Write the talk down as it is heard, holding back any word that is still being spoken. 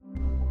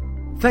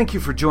Thank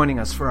you for joining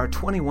us for our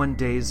 21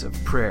 days of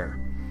prayer.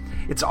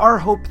 It's our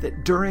hope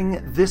that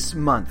during this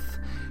month,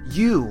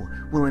 you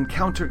will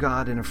encounter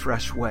God in a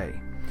fresh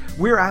way.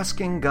 We're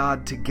asking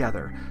God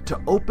together to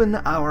open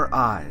our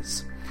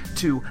eyes,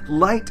 to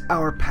light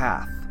our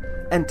path,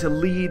 and to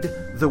lead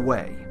the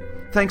way.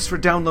 Thanks for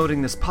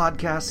downloading this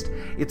podcast.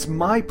 It's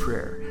my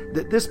prayer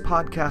that this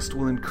podcast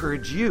will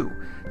encourage you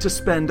to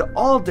spend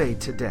all day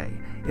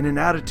today in an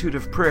attitude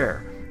of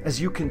prayer as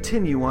you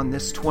continue on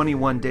this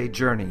 21-day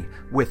journey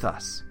with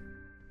us.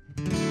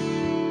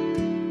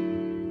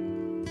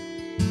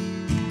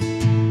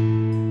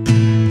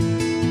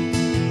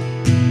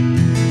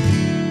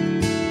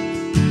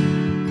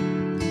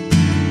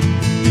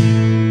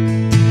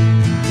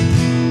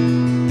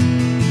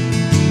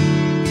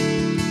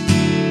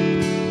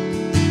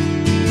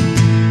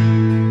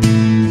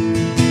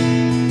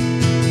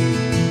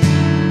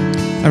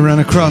 I ran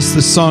across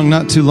this song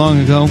not too long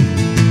ago,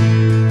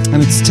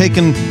 and it's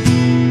taken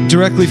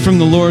directly from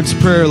the Lord's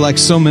Prayer like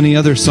so many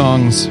other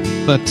songs,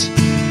 but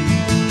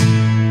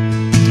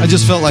I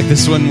just felt like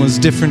this one was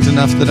different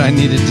enough that I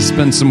needed to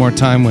spend some more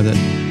time with it.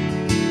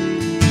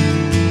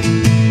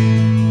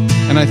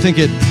 And I think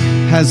it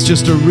has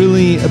just a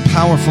really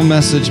powerful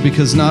message,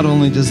 because not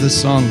only does this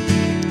song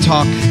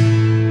talk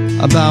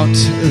about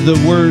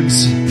the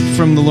words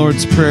from the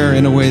Lord's Prayer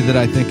in a way that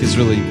I think is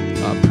really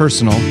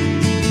personal,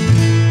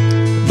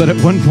 but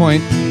at one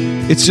point,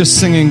 it's just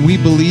singing, we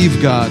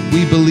believe, God.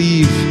 We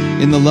believe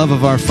in the love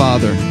of our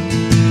Father.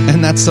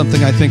 And that's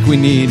something I think we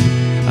need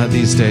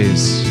these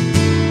days.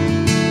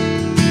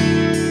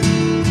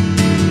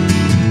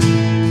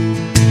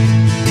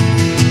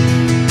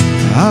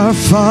 Our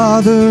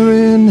Father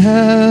in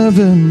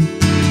heaven,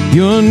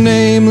 your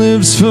name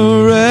lives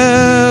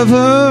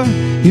forever.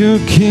 Your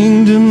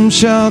kingdom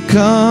shall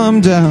come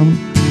down,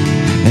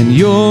 and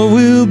your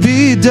will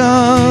be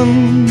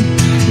done.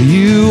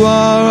 You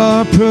are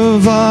our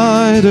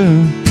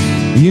provider.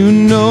 You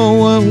know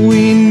what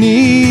we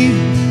need,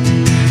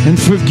 and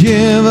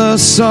forgive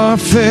us our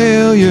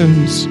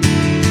failures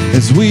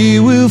as we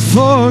will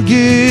forgive.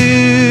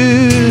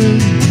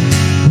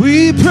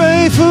 We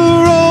pray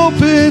for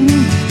open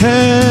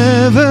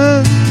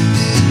heavens.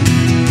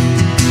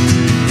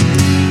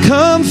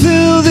 Come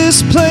fill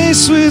this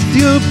place with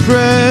your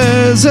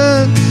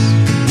presence.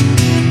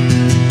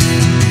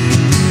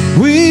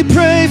 We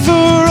pray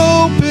for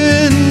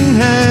open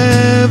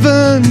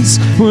heavens.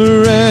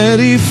 We're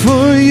ready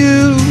for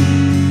you.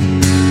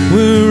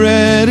 We're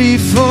ready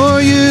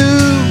for you.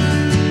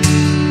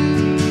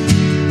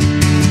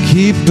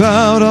 Keep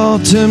out all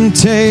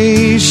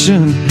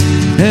temptation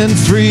and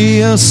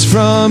free us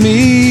from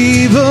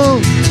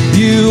evil.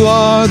 You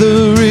are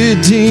the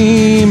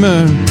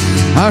Redeemer,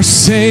 our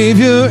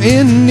Savior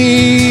in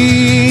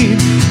need.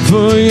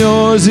 For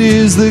yours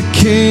is the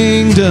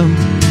kingdom,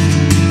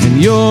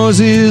 and yours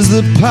is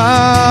the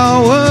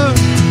power,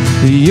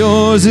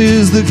 yours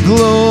is the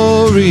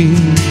glory.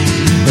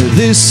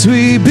 This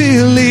we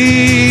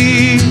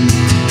believe.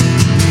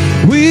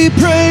 We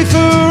pray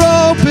for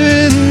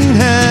open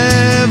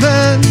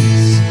heavens.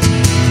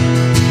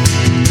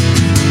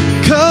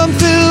 Come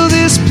fill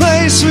this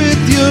place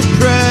with your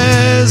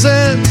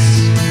presence.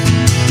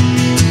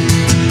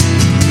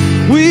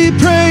 We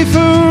pray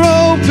for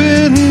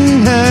open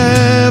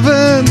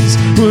heavens.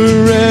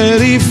 We're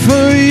ready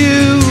for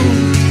you.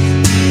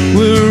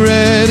 We're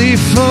ready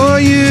for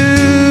you.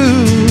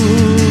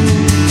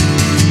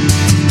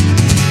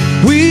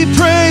 We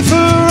pray for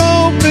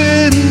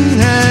open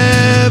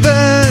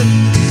heavens.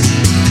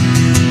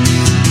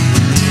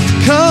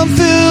 Come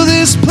fill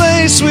this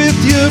place with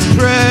your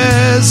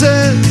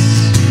presence.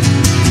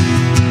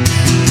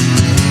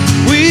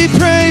 We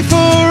pray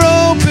for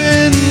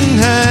open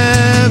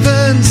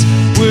heavens.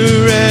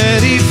 We're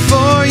ready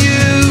for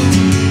you.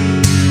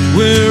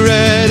 We're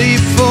ready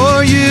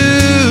for you.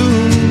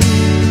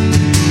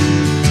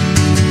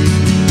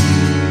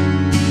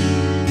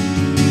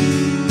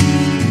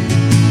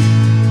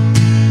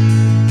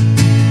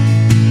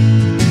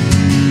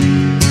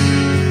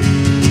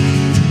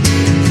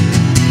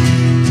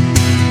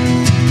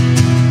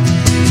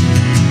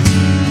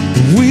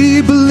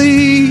 We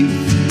believe,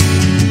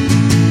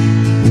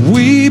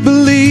 we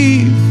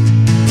believe,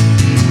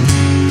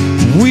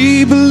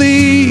 we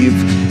believe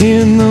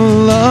in the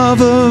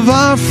love of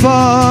our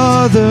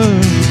Father.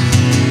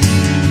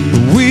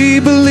 We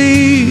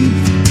believe,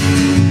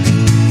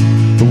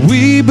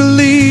 we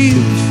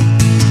believe,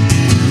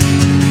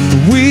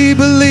 we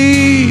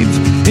believe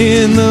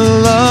in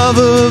the love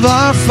of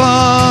our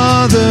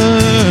Father.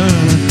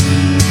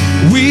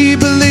 We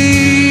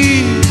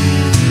believe,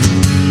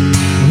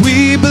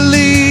 we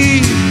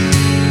believe,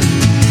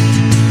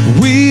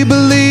 we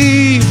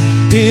believe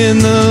in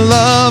the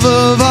love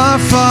of our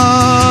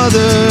Father.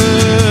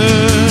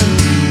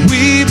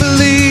 We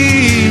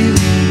believe,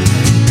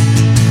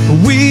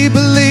 we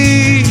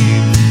believe,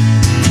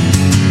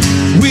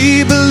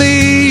 we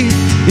believe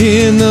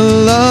in the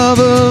love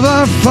of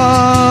our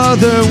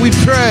Father. We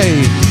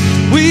pray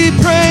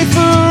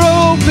for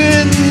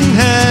open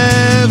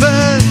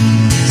heavens.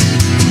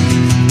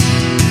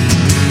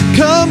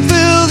 Come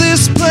fill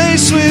this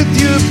place with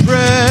your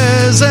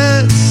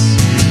presence.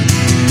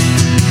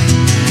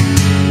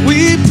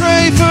 We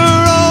pray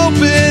for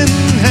open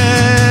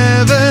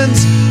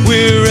heavens.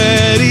 We're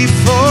ready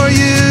for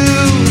you.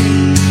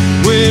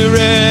 We're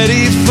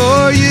ready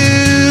for you.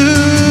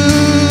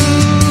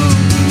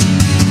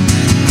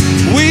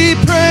 We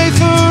pray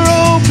for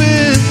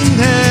open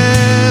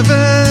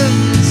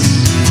heavens.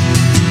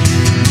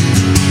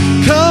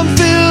 Come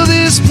fill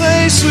this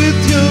place with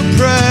your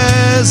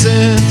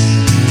presence.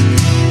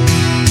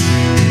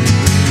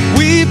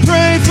 We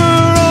pray for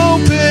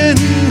open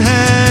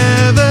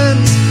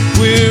heavens.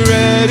 We're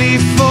ready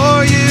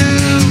for you.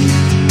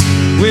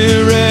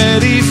 We're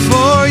ready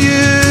for you.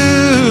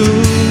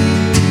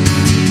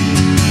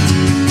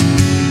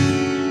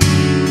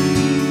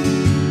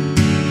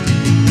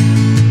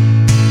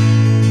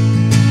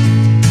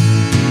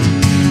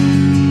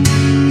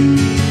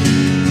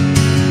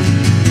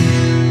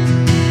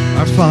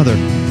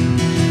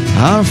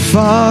 Our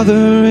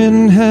Father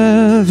in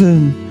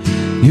heaven,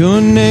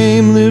 your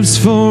name lives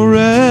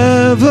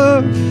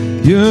forever.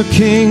 Your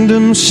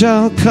kingdom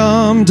shall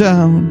come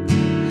down,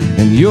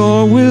 and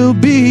your will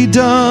be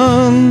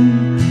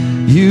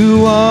done.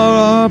 You are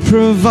our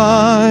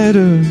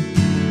provider.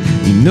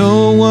 You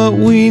know what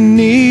we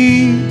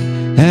need,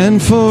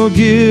 and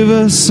forgive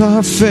us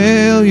our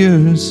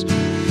failures,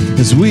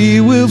 as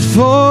we will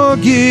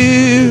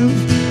forgive.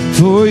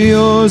 For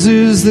yours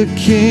is the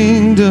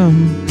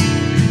kingdom,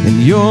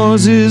 and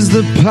yours is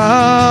the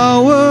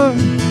power,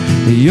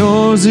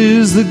 yours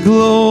is the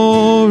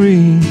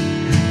glory.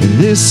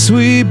 This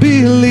we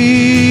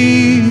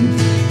believe.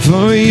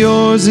 For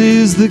yours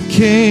is the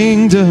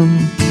kingdom,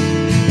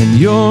 and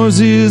yours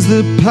is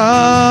the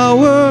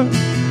power,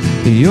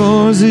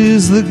 yours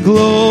is the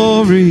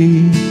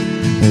glory.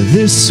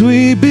 This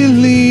we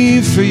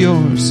believe.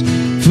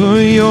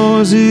 For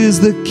yours is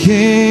the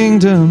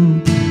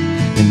kingdom,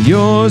 and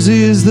yours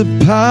is the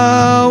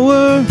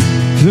power,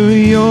 for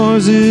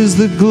yours is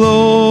the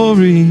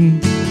glory.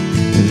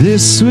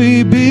 This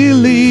we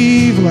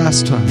believe.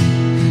 Last time.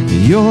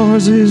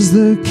 Yours is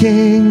the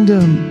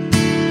kingdom,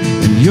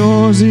 and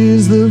yours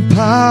is the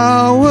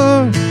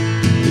power,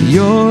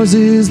 yours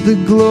is the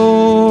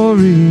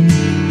glory.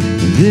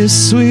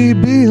 This we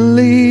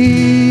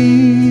believe.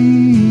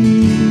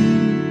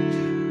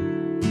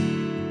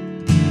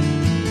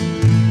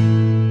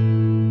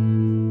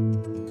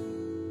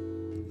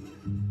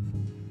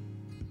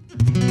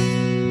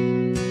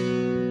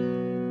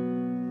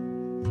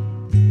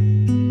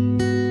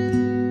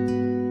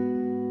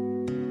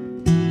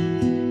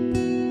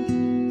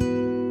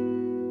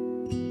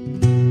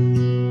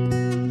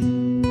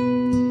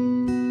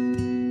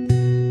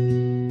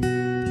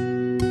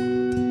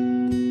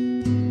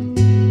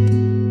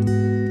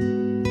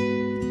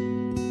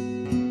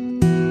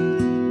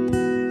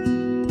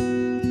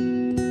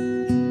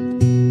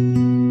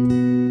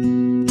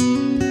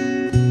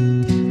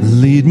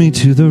 Lead me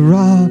to the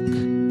rock,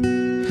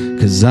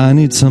 'cause I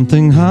need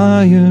something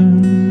higher,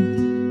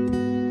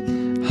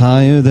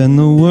 higher than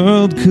the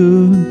world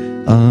could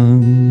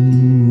understand.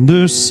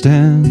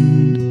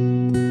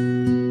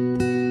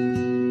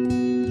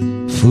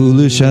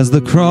 Foolish as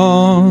the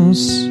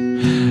cross,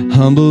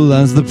 humble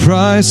as the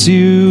price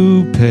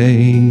you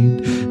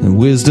paid, the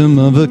wisdom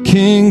of a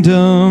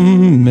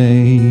kingdom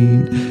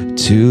made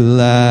to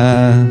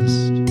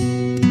last.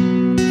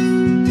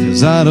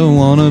 'Cause I don't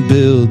want to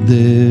build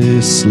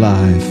this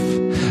life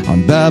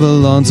on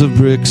Babylons of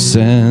bricks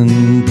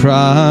and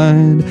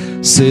pride,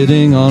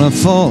 sitting on a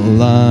fault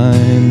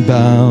line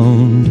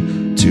bound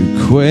to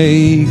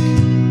quake.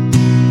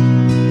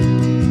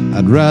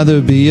 I'd rather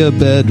be a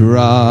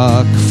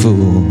bedrock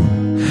fool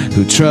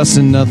who trusts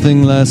in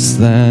nothing less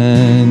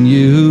than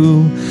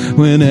you,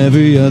 when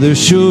every other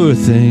sure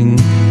thing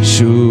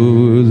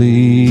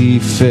surely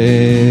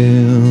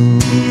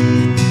fails.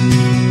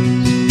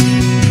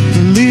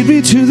 Lead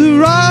me to the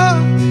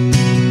rock,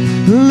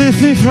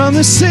 lift me from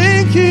the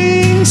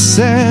sinking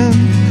sand.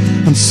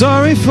 I'm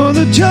sorry for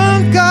the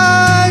junk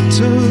I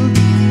took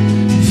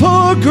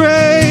for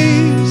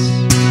grace.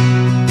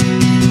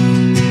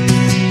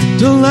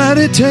 Don't let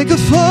it take a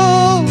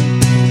fall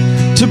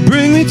to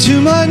bring me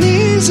to my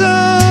knees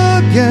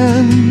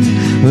again.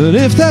 But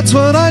if that's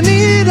what I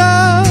need,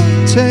 I'll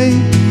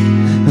take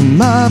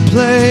my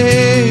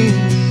place.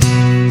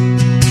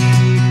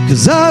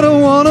 'Cause I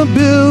don't want to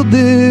build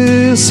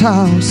this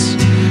house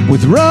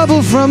with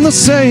rubble from the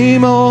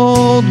same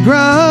old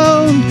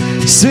ground,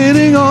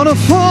 sitting on a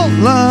fault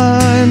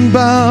line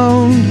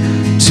bound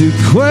to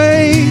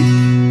quake.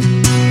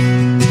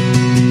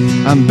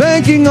 I'm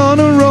banking on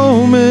a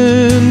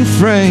Roman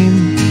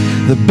frame,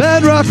 the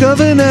bedrock of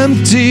an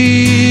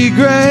empty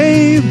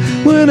grave,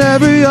 when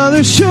every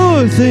other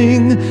sure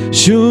thing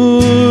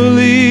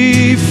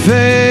surely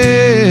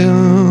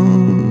fails.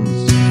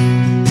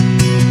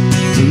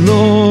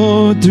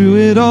 Lord, through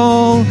it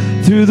all,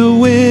 through the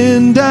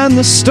wind and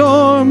the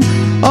storm,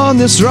 on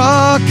this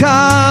rock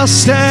I'll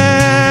stand.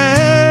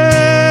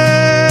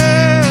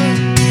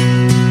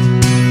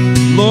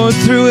 Lord,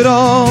 through it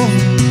all,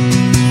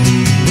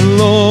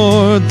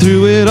 Lord, Lord,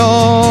 through it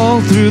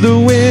all, through the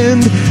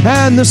wind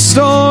and the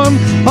storm,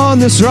 on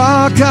this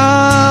rock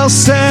I'll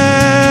stand.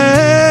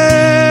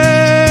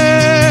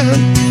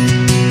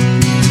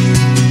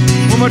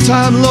 One more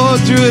time,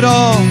 Lord, through it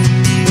all.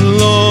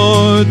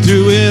 Lord,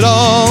 through it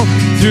all,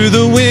 through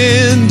the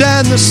wind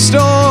and the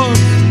storm,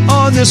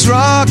 on this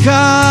rock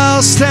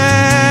I'll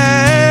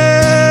stand.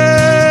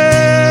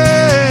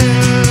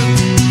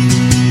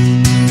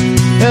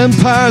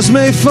 Empires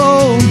may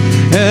fold,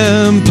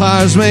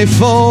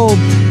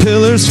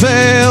 pillars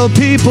fail,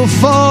 people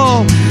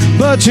fall,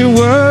 but your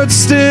word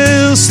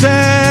still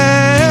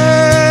stands.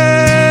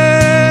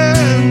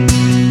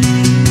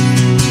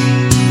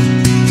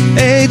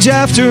 Age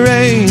after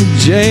age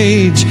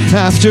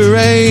after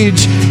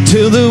age,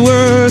 till the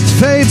earth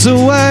fades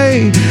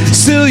away,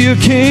 still your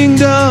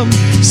kingdom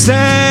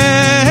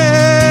stands.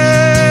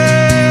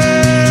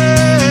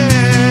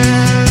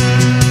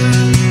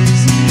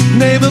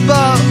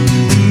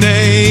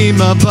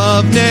 Name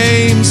above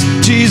names,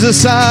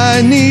 Jesus,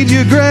 I need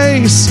your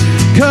grace,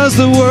 'cause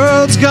the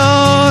world's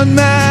gone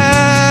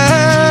mad.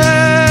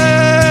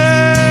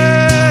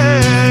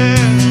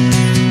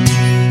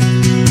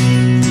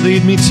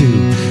 Lead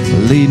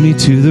me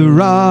to the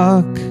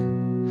rock,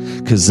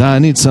 'cause I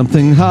need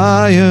something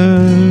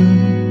higher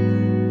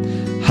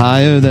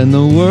than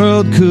the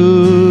world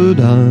could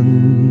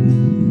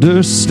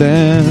understand.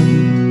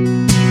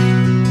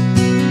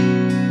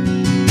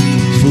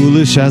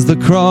 Foolish as the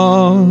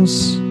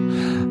cross,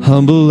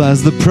 humble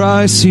as the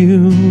price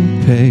you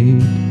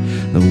paid,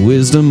 the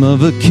wisdom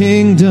of a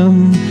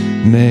kingdom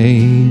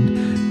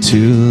made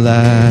to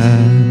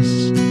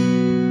last.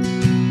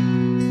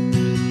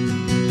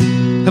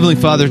 Heavenly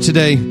Father,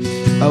 today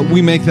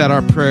we make that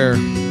our prayer.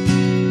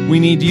 We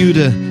need you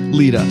to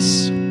lead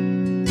us.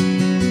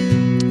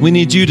 We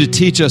need you to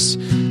teach us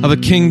of a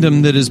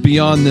kingdom that is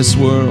beyond this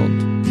world,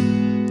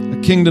 a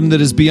kingdom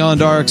that is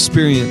beyond our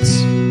experience,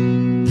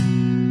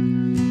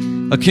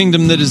 a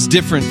kingdom that is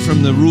different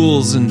from the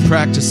rules and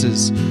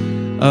practices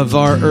of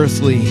our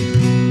earthly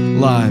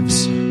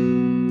lives,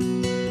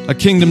 a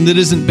kingdom that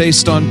isn't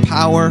based on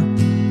power,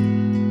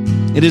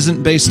 it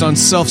isn't based on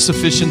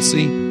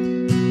self-sufficiency,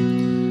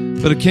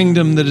 but a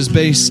kingdom that is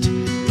based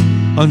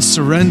on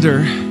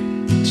surrender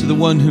to the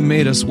one who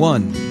made us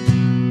one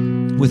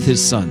with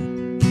his Son.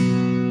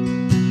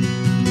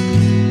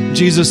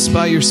 Jesus,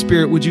 by your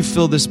Spirit, would you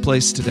fill this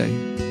place today?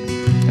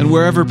 And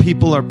wherever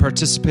people are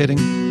participating,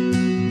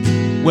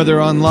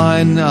 whether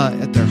online,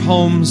 at their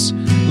homes,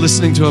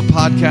 listening to a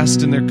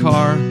podcast in their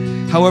car,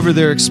 however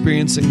they're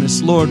experiencing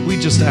this, Lord, we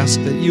just ask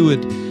that you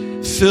would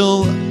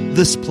fill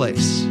this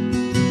place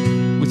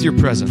with your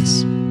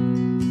presence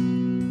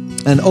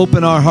and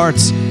open our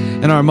hearts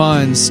and our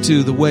minds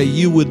to the way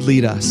you would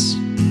lead us.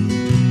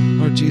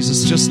 Lord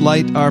Jesus, just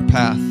light our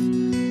path.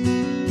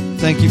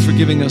 Thank you for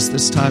giving us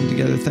this time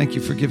together. Thank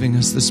you for giving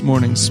us this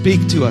morning.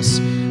 Speak to us,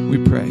 we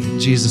pray. In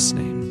Jesus'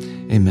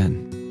 name,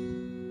 amen.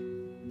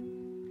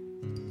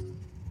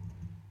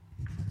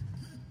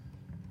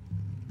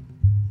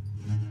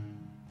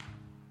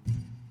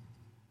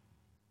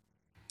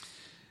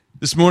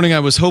 This morning I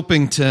was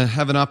hoping to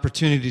have an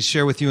opportunity to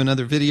share with you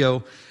another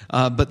video,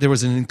 but there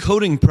was an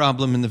encoding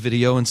problem in the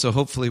video, and so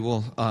hopefully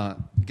we'll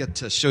get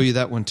to show you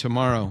that one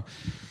tomorrow.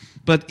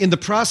 But in the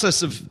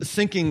process of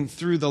thinking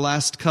through the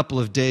last couple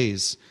of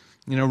days,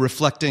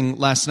 reflecting,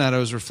 last night I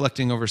was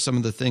reflecting over some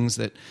of the things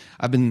that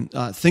I've been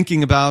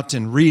thinking about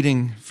and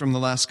reading from the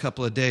last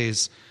couple of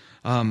days.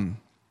 A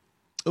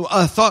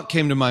thought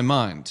came to my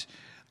mind.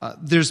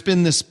 There's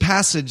been this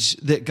passage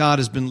that God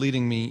has been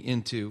leading me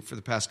into for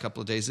the past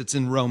couple of days. It's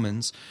in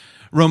Romans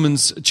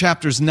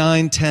chapters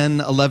 9, 10,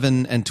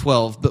 11, and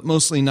 12, but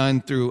mostly 9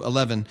 through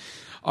 11,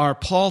 are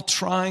Paul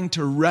trying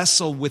to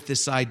wrestle with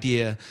this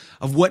idea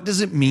of what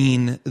does it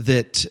mean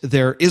that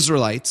they're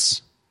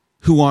Israelites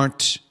who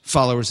aren't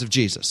followers of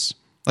Jesus.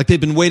 Like they've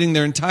been waiting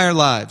their entire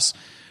lives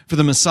for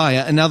the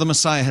Messiah, and now the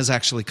Messiah has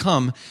actually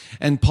come,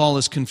 and Paul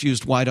is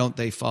confused. Why don't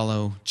they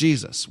follow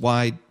Jesus?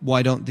 Why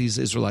don't these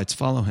Israelites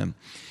follow him?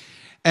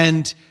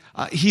 And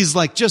he's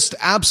like just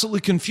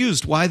absolutely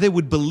confused why they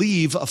would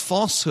believe a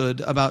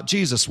falsehood about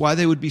Jesus, why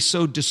they would be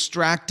so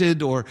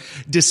distracted or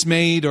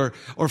dismayed or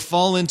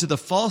fall into the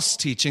false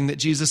teaching that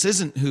Jesus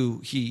isn't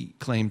who he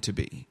claimed to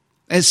be,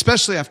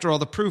 especially after all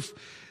the proof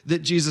that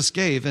Jesus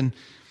gave. And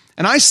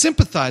I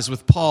sympathize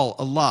with Paul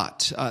a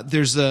lot.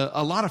 There's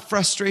a lot of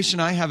frustration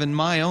I have in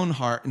my own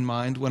heart and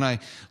mind when I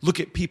look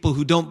at people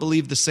who don't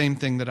believe the same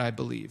thing that I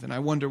believe. And I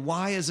wonder,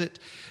 why is it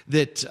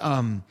that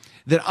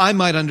I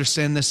might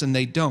understand this and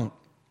they don't?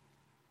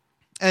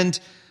 And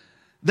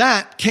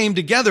that came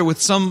together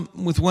with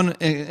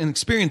an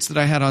experience that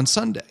I had on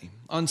Sunday.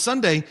 On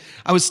Sunday,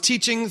 I was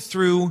teaching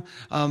through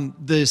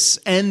this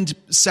end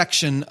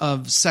section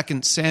of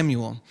 2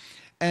 Samuel.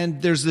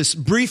 And there's this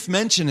brief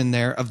mention in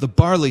there of the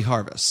barley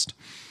harvest.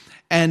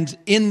 And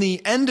in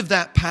the end of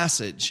that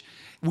passage,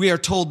 we are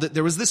told that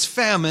there was this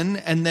famine,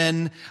 and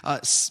then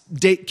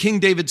King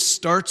David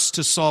starts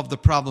to solve the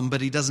problem, but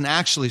he doesn't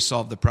actually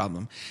solve the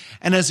problem.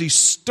 And as he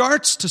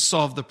starts to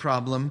solve the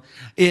problem,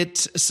 it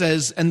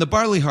says, and the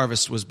barley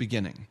harvest was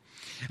beginning.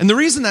 And the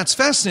reason that's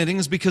fascinating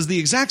is because the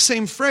exact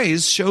same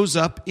phrase shows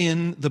up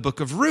in the book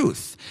of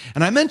Ruth.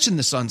 And I mentioned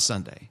this on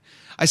Sunday.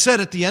 I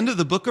said at the end of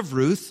the book of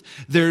Ruth,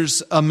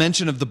 there's a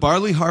mention of the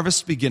barley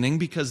harvest beginning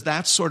because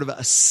that's sort of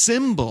a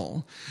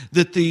symbol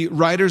that the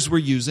writers were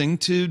using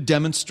to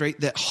demonstrate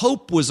that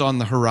hope was on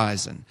the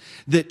horizon,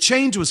 that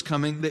change was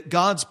coming, that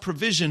God's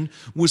provision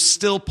was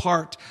still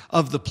part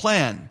of the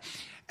plan.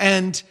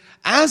 And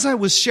as I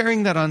was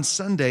sharing that on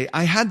Sunday,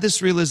 I had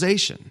this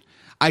realization.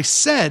 I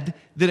said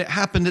that it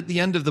happened at the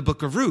end of the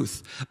book of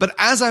Ruth. But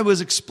as I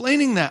was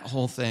explaining that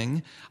whole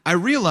thing, I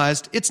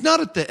realized it's not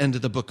at the end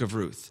of the book of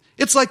Ruth.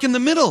 It's like in the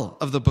middle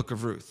of the book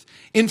of Ruth.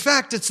 In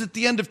fact, it's at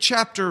the end of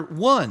chapter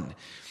 1.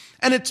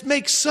 And it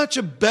makes such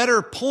a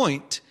better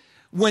point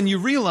when you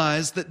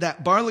realize that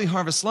that barley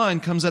harvest line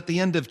comes at the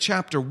end of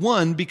chapter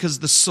 1 because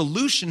the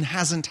solution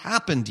hasn't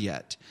happened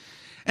yet.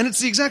 And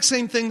it's the exact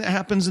same thing that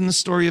happens in the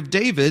story of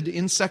David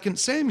in 2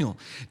 Samuel.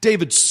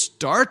 David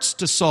starts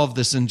to solve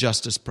this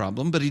injustice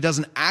problem, but he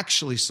doesn't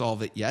actually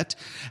solve it yet.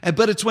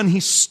 But it's when he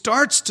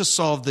starts to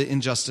solve the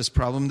injustice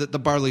problem that the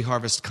barley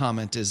harvest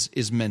comment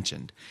is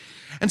mentioned.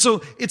 And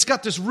so it's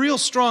got this real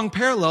strong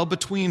parallel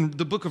between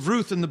the book of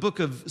Ruth and the book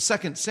of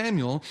 2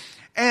 Samuel.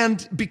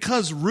 And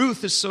because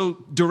Ruth is so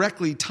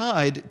directly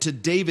tied to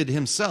David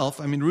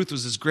himself, I mean, Ruth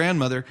was his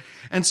grandmother.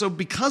 And so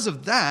because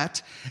of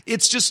that,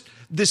 it's just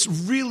this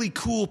really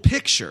cool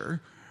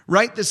picture,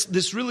 right?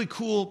 This really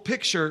cool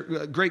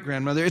picture,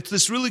 great-grandmother, it's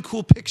this really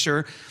cool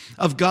picture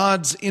of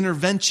God's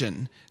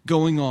intervention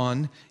going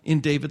on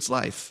in David's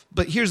life.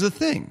 But here's the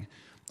thing.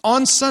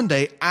 On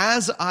Sunday,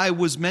 as I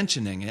was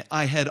mentioning it,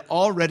 I had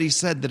already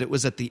said that it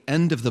was at the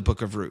end of the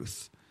book of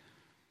Ruth.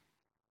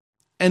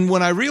 And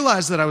when I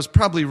realized that I was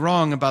probably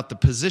wrong about the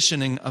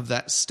positioning of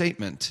that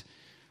statement,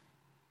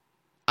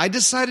 I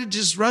decided to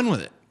just run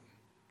with it.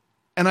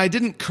 And I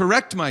didn't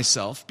correct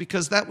myself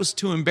because that was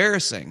too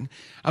embarrassing.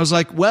 I was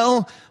like,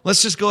 well,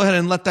 let's just go ahead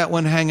and let that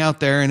one hang out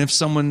there. And if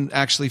someone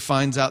actually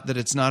finds out that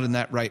it's not in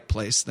that right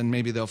place, then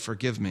maybe they'll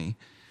forgive me.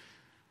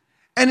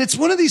 And it's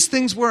one of these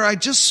things where I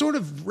just sort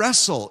of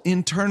wrestle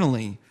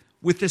internally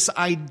with this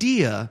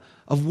idea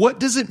of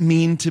what does it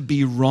mean to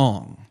be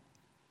wrong?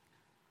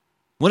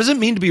 What does it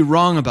mean to be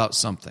wrong about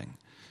something?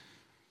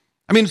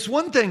 I mean, it's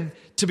one thing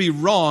to be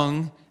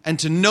wrong and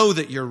to know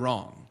that you're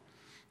wrong.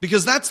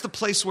 Because that's the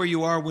place where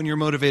you are when you're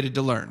motivated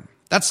to learn.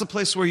 That's the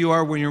place where you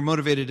are when you're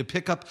motivated to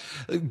pick up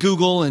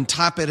Google and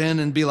type it in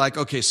and be like,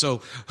 okay,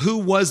 so who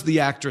was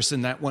the actress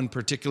in that one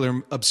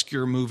particular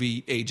obscure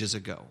movie ages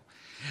ago?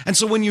 And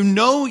so when you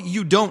know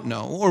you don't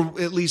know,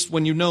 or at least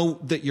when you know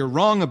that you're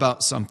wrong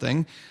about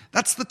something,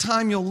 that's the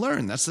time you'll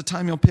learn. That's the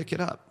time you'll pick it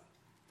up.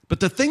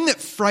 But the thing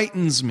that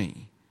frightens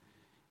me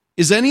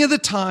is any of the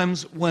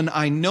times when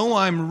I know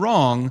I'm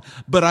wrong,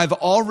 but I've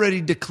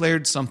already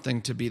declared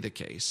something to be the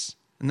case.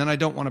 And then I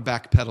don't want to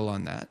backpedal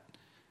on that.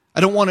 I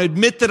don't want to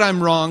admit that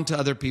I'm wrong to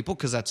other people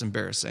because that's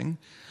embarrassing.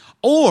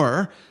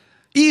 Or,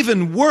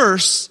 even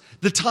worse,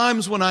 the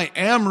times when I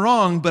am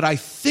wrong, but I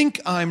think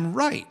I'm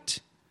right.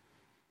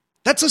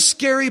 That's a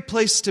scary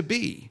place to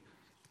be.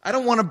 I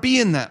don't want to be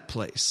in that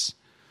place.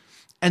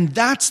 And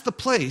that's the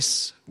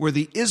place where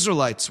the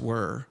Israelites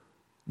were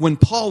when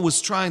Paul was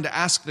trying to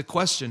ask the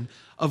question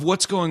of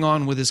what's going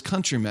on with his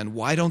countrymen.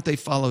 Why don't they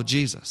follow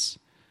Jesus?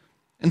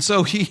 And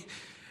so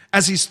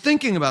as he's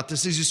thinking about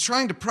this, as he's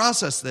trying to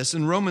process this,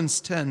 in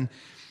Romans 10,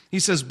 he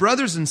says,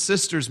 "Brothers and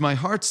sisters, my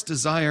heart's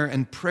desire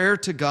and prayer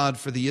to God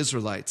for the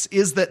Israelites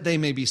is that they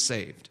may be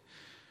saved.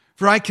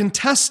 For I can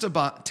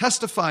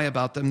testify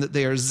about them that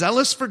they are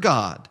zealous for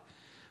God,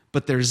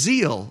 but their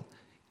zeal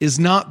is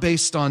not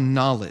based on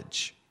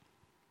knowledge.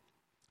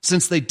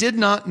 Since they did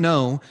not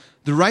know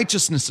the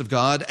righteousness of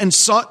God and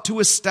sought to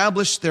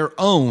establish their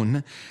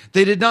own,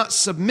 they did not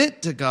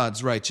submit to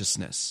God's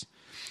righteousness.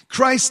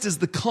 Christ is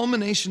the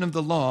culmination of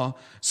the law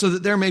so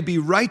that there may be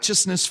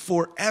righteousness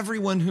for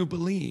everyone who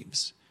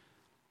believes."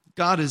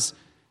 God has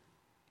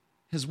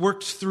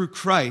worked through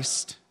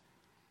Christ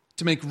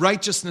to make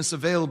righteousness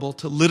available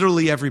to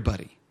literally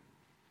everybody.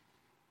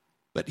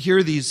 But here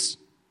are these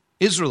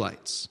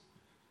Israelites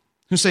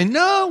who say,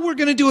 no, we're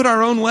going to do it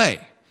our own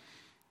way.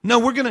 No,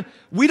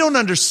 we don't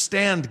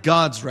understand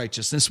God's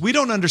righteousness. We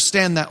don't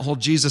understand that whole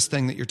Jesus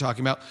thing that you're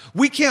talking about.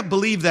 We can't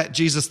believe that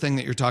Jesus thing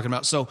that you're talking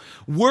about. So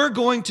we're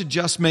going to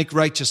just make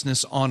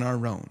righteousness on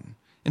our own.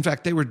 In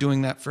fact, they were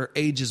doing that for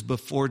ages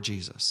before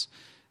Jesus.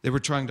 They were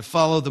trying to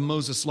follow the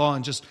Moses law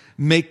and just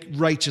make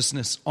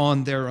righteousness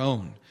on their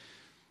own.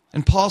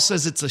 And Paul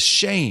says it's a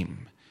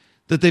shame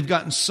that they've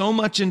gotten so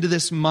much into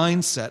this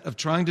mindset of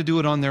trying to do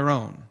it on their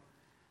own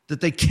that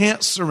they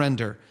can't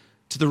surrender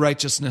to the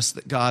righteousness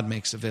that God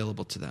makes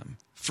available to them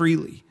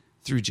freely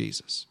through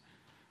Jesus.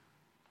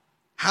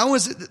 How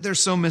is it that they're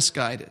so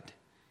misguided?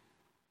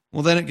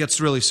 Well, then it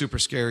gets really super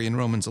scary in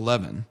Romans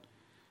 11.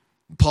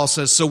 Paul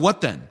says, so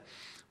what then?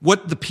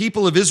 What the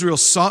people of Israel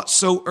sought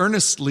so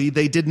earnestly,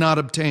 they did not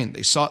obtain.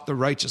 They sought the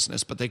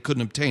righteousness, but they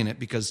couldn't obtain it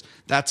because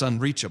that's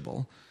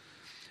unreachable.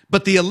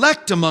 But the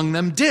elect among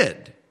them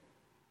did.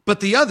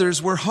 But the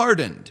others were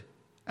hardened.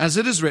 As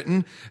it is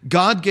written,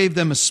 God gave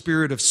them a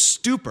spirit of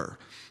stupor,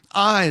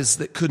 eyes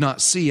that could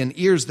not see and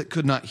ears that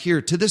could not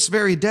hear to this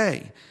very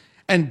day.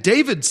 And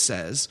David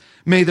says,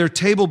 may their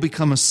table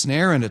become a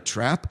snare and a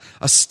trap,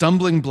 a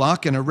stumbling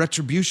block and a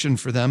retribution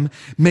for them.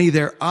 May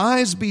their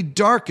eyes be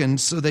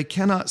darkened so they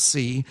cannot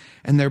see,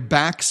 and their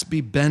backs be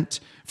bent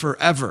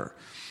forever.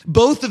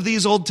 Both of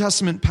these Old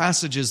Testament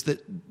passages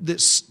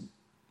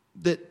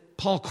that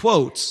Paul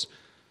quotes,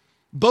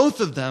 both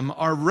of them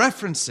are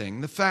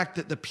referencing the fact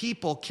that the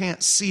people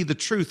can't see the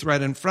truth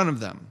right in front of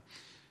them.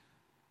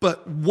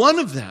 But one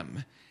of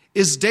them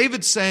is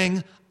David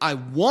saying, I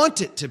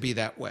want it to be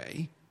that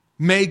way.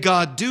 May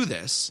God do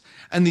this.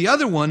 And the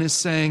other one is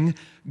saying,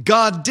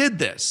 God did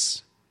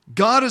this.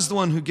 God is the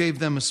one who gave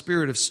them a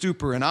spirit of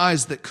stupor and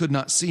eyes that could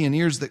not see and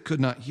ears that could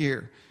not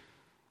hear.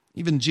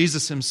 Even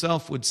Jesus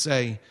himself would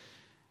say,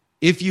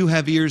 if you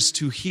have ears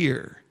to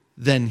hear,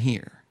 then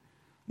hear.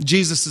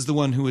 Jesus is the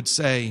one who would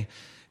say,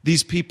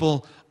 these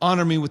people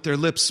honor me with their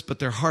lips, but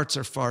their hearts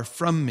are far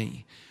from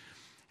me.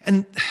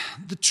 And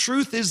the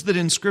truth is that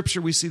in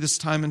Scripture we see this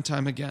time and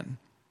time again.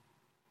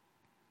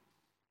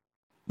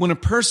 When a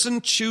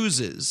person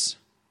chooses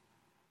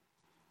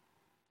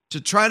to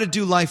try to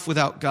do life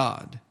without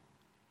God,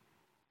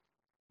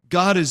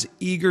 God is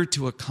eager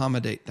to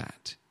accommodate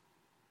that.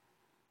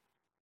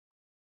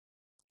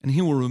 And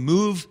he will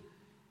remove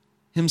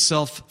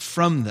himself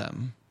from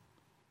them,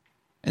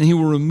 and he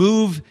will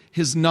remove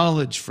his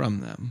knowledge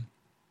from them.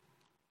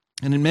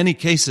 And in many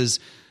cases,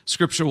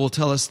 Scripture will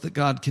tell us that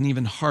God can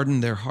even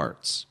harden their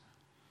hearts.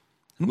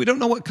 And we don't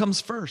know what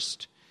comes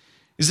first.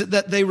 Is it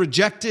that they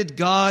rejected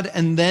God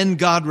and then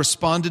God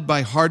responded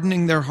by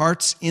hardening their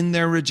hearts in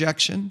their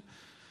rejection?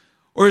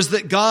 Or is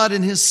that God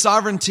in his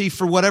sovereignty,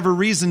 for whatever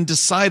reason,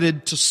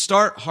 decided to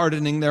start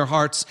hardening their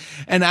hearts,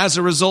 and as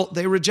a result,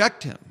 they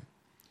reject him?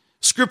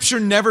 Scripture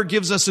never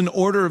gives us an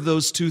order of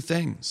those two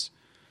things.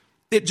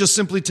 It just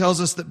simply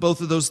tells us that both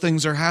of those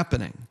things are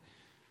happening.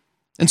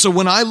 And so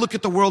when I look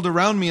at the world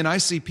around me and I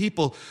see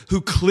people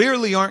who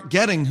clearly aren't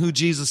getting who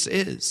Jesus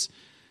is,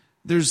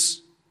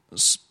 there's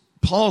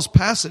Paul's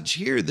passage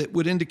here that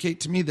would indicate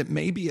to me that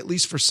maybe, at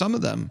least for some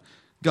of them,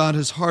 God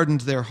has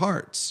hardened their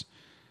hearts.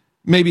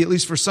 Maybe, at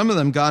least for some of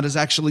them, God has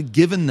actually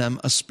given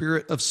them a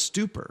spirit of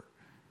stupor.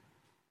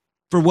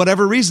 For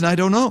whatever reason, I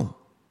don't know.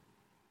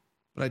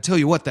 But I tell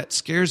you what, that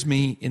scares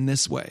me in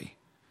this way.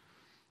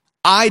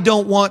 I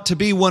don't want to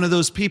be one of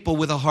those people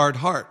with a hard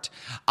heart.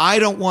 I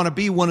don't want to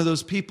be one of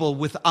those people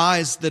with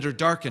eyes that are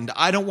darkened.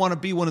 I don't want to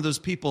be one of those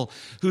people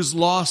who's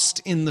lost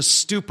in the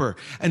stupor.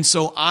 And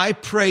so I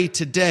pray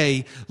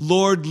today,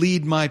 Lord,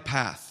 lead my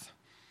path.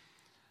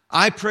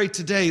 I pray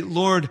today,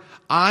 Lord,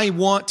 I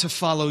want to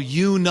follow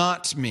you,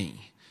 not me.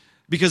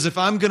 Because if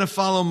I'm going to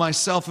follow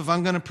myself, if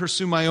I'm going to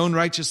pursue my own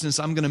righteousness,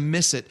 I'm going to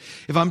miss it.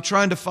 If I'm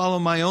trying to follow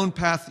my own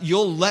path,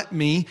 you'll let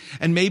me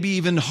and maybe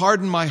even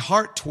harden my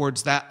heart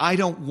towards that. I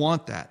don't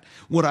want that.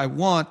 What I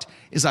want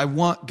is I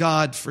want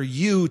God for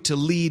you to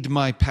lead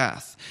my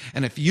path.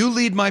 And if you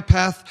lead my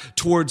path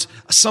towards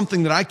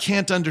something that I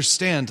can't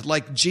understand,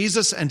 like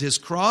Jesus and his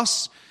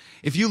cross,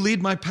 if you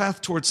lead my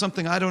path towards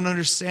something I don't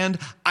understand,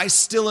 I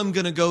still am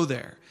going to go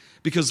there.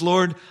 Because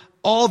Lord,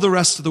 all the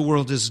rest of the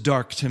world is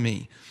dark to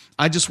me.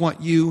 I just want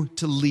you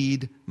to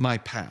lead my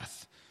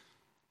path.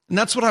 And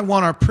that's what I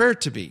want our prayer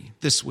to be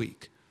this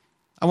week.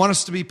 I want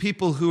us to be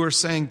people who are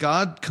saying,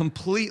 God,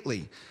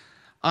 completely,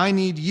 I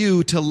need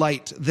you to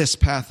light this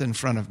path in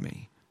front of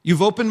me.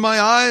 You've opened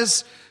my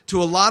eyes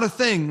to a lot of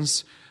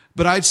things,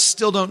 but I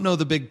still don't know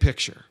the big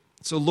picture.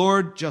 So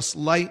Lord, just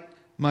light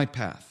my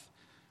path.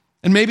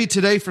 And maybe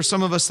today for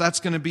some of us, that's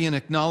going to be an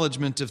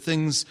acknowledgement of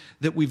things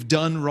that we've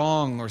done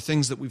wrong or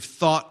things that we've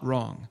thought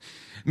wrong.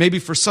 Maybe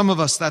for some of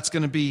us, that's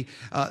going to be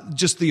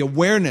just the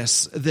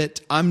awareness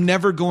that I'm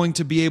never going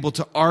to be able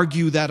to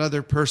argue that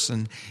other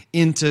person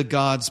into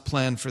God's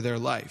plan for their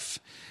life.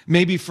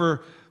 Maybe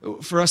for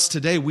us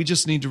today, we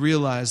just need to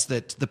realize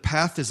that the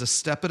path is a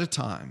step at a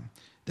time,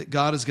 that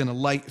God is going to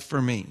light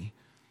for me.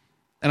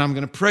 And I'm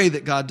going to pray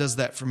that God does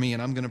that for me,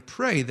 and I'm going to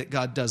pray that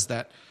God does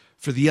that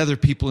for the other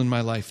people in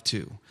my life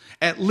too.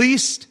 At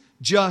least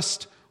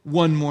just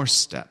one more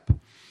step.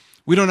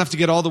 We don't have to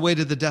get all the way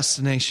to the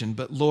destination,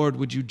 but Lord,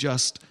 would you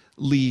just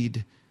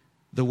lead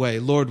the way?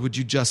 Lord, would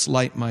you just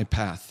light my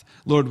path?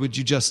 Lord, would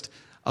you just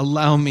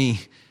allow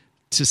me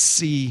to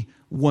see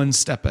one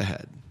step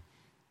ahead?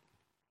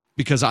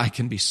 Because I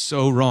can be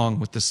so wrong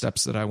with the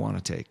steps that I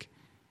want to take.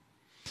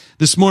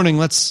 This morning,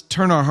 let's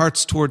turn our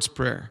hearts towards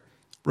prayer.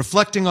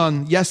 Reflecting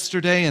on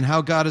yesterday and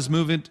how God has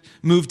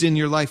moved in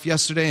your life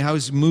yesterday, how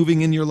he's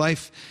moving in your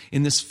life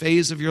in this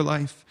phase of your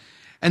life.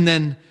 And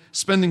then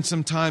spending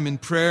some time in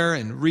prayer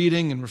and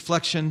reading and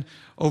reflection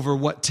over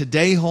what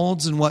today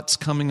holds and what's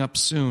coming up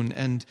soon.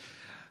 And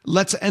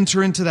let's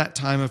enter into that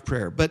time of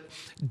prayer. But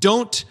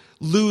don't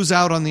lose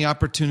out on the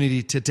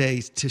opportunity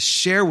today to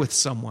share with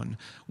someone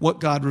what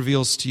God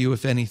reveals to you,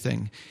 if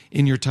anything,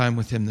 in your time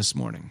with him this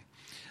morning.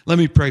 Let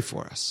me pray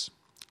for us.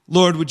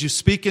 Lord, would you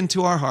speak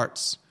into our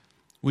hearts?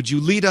 Would you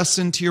lead us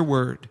into your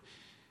word?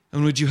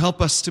 And would you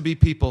help us to be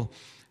people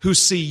who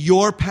see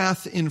your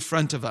path in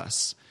front of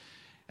us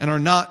and are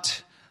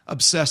not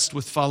obsessed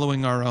with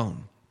following our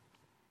own?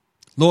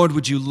 Lord,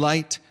 would you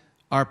light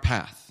our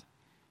path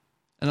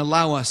and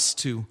allow us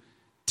to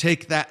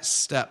take that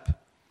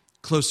step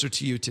closer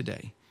to you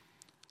today?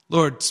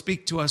 Lord,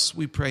 speak to us,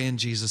 we pray in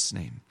Jesus'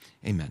 name.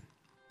 Amen.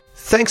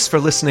 Thanks for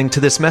listening to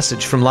this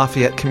message from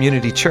Lafayette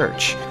Community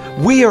Church.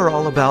 We are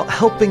all about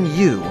helping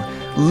you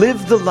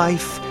live the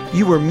life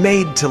you were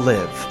made to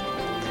live.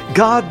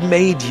 God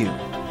made you.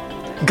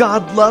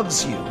 God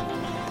loves you.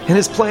 And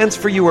his plans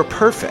for you are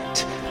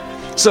perfect.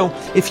 So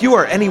if you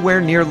are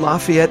anywhere near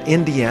Lafayette,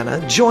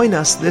 Indiana, join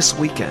us this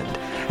weekend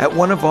at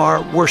one of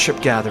our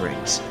worship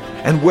gatherings.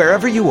 And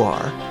wherever you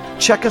are,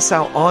 check us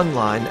out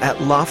online at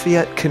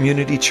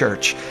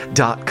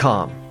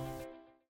LafayetteCommunityChurch.com.